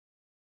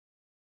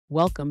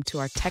Welcome to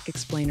our Tech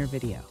Explainer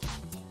video.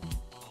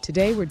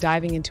 Today we're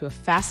diving into a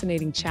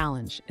fascinating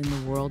challenge in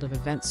the world of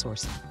event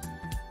sourcing.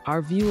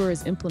 Our viewer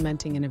is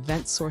implementing an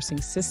event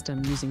sourcing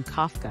system using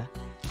Kafka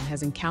and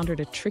has encountered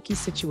a tricky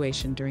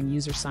situation during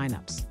user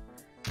signups.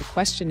 The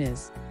question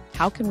is,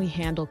 how can we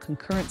handle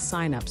concurrent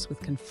signups with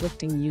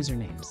conflicting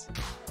usernames?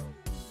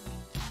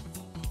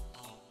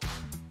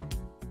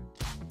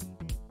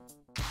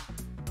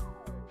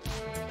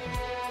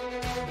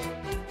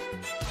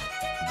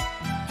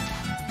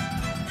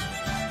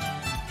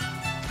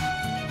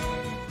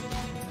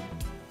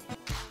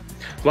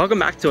 Welcome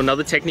back to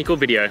another technical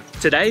video.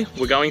 Today,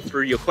 we're going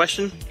through your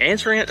question,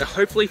 answering it, and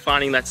hopefully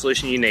finding that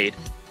solution you need.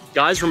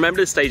 Guys, remember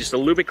to stay just a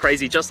little bit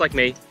crazy just like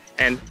me,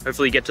 and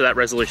hopefully get to that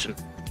resolution.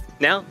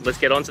 Now, let's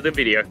get on to the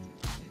video.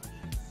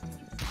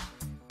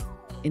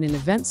 In an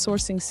event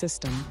sourcing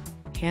system,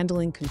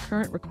 handling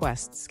concurrent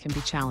requests can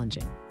be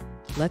challenging.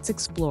 Let's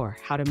explore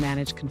how to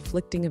manage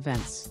conflicting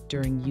events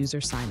during user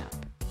signup.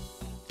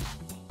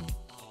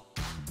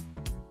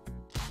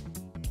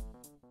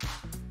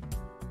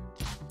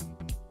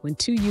 When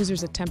two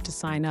users attempt to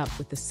sign up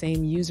with the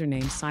same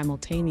username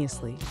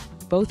simultaneously,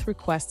 both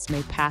requests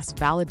may pass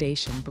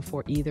validation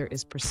before either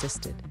is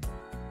persisted.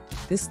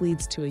 This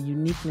leads to a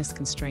uniqueness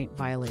constraint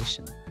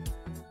violation.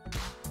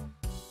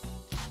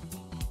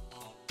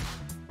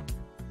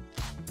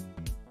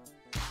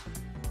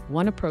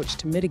 One approach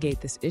to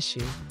mitigate this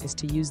issue is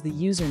to use the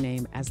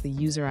username as the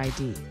user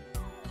ID.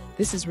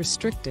 This is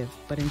restrictive,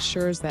 but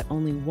ensures that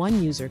only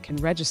one user can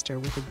register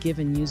with a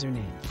given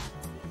username.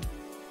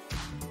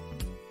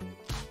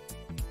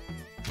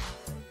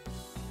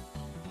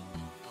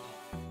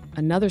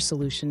 Another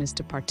solution is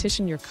to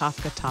partition your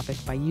Kafka topic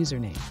by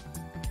username.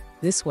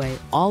 This way,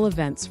 all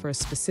events for a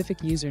specific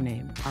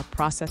username are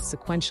processed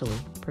sequentially,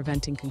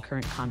 preventing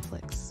concurrent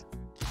conflicts.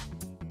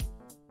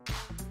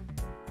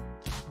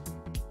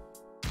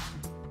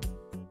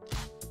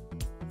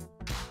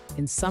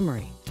 In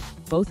summary,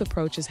 both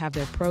approaches have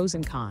their pros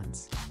and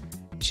cons.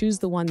 Choose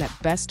the one that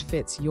best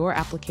fits your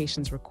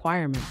application's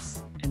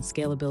requirements and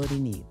scalability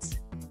needs.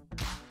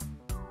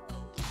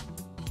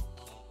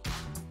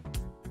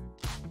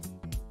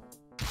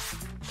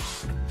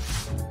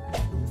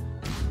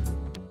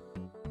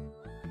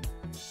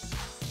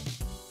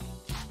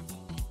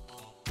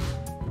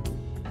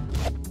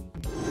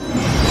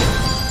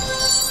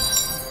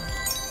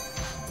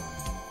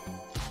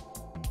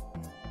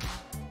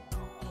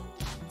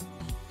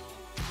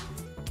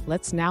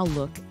 Let's now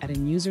look at a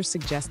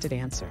user-suggested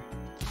answer.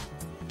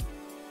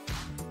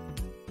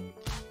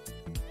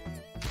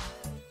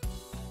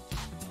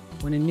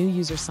 When a new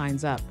user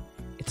signs up,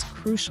 it's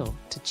crucial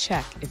to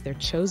check if their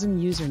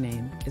chosen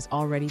username is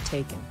already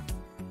taken.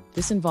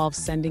 This involves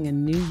sending a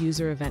new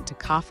user event to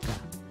Kafka,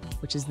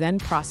 which is then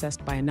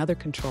processed by another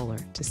controller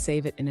to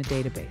save it in a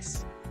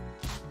database.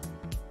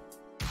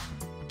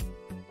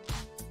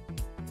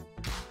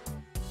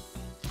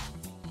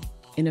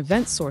 In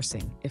event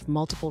sourcing, if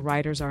multiple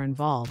writers are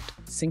involved,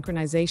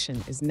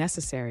 synchronization is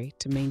necessary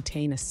to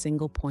maintain a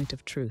single point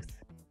of truth.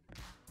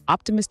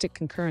 Optimistic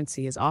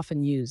concurrency is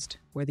often used,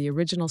 where the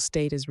original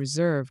state is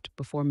reserved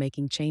before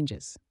making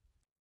changes.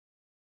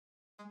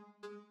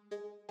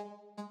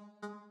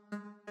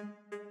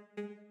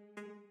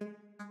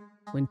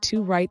 When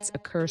two writes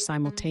occur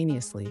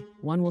simultaneously,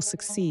 one will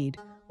succeed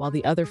while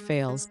the other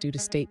fails due to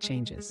state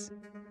changes.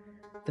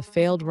 The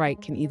failed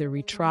write can either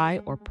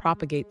retry or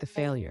propagate the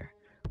failure,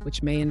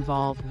 which may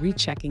involve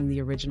rechecking the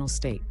original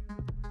state.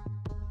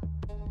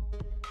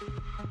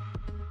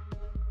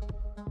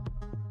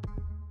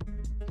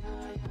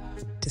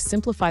 To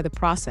simplify the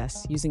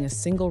process, using a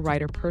single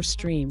writer per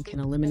stream can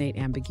eliminate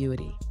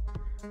ambiguity.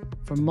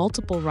 For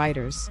multiple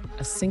writers,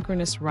 a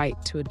synchronous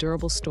write to a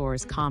durable store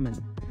is common,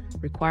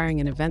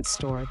 requiring an event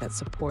store that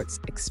supports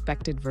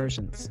expected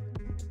versions.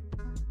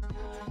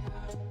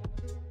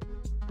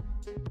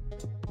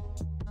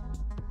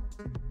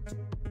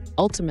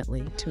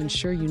 Ultimately, to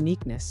ensure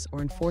uniqueness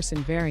or enforce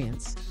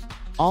invariance,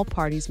 all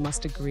parties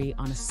must agree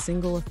on a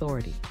single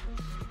authority.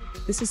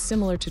 This is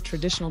similar to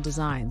traditional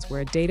designs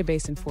where a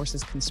database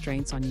enforces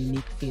constraints on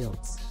unique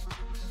fields.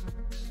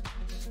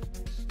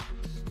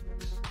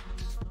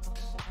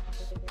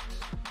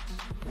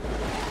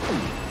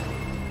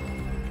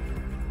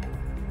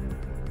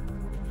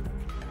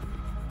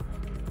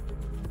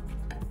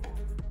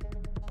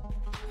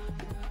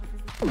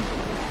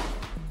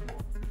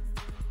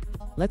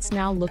 Let's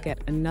now look at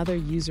another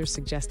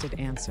user-suggested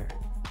answer.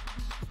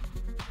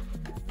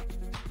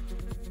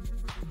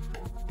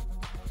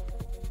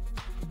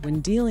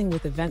 When dealing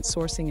with event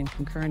sourcing and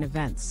concurrent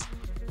events,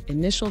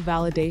 initial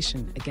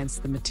validation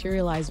against the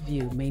materialized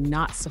view may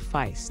not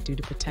suffice due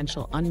to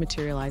potential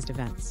unmaterialized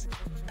events.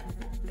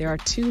 There are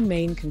two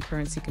main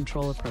concurrency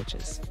control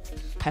approaches: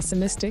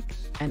 pessimistic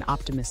and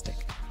optimistic.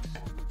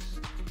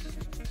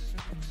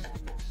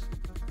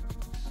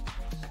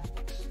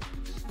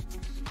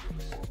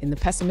 In the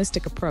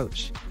pessimistic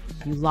approach,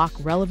 you lock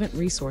relevant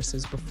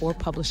resources before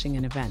publishing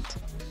an event.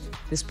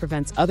 This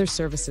prevents other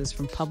services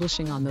from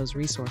publishing on those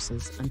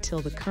resources until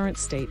the current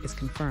state is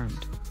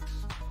confirmed.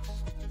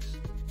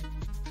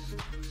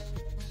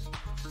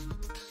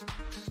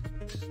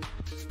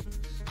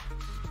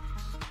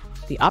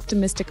 The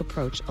optimistic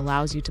approach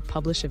allows you to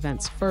publish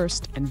events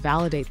first and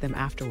validate them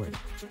afterward.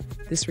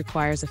 This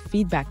requires a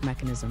feedback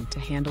mechanism to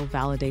handle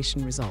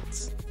validation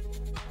results.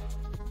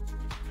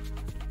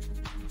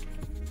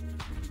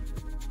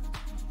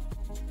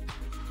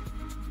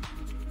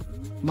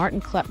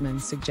 Martin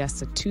Kleppmann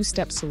suggests a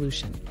two-step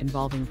solution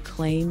involving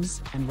claims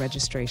and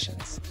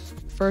registrations.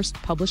 First,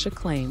 publish a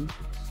claim,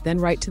 then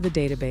write to the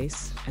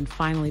database, and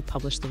finally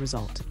publish the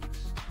result.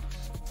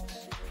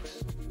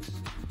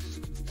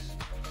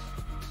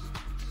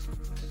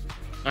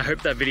 I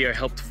hope that video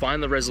helped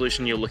find the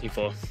resolution you're looking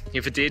for.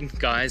 If it did,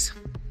 guys,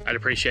 I'd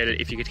appreciate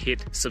it if you could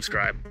hit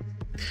subscribe.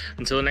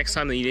 Until the next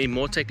time that you need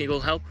more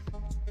technical help,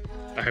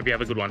 I hope you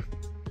have a good one.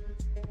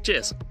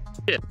 Cheers.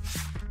 Cheers.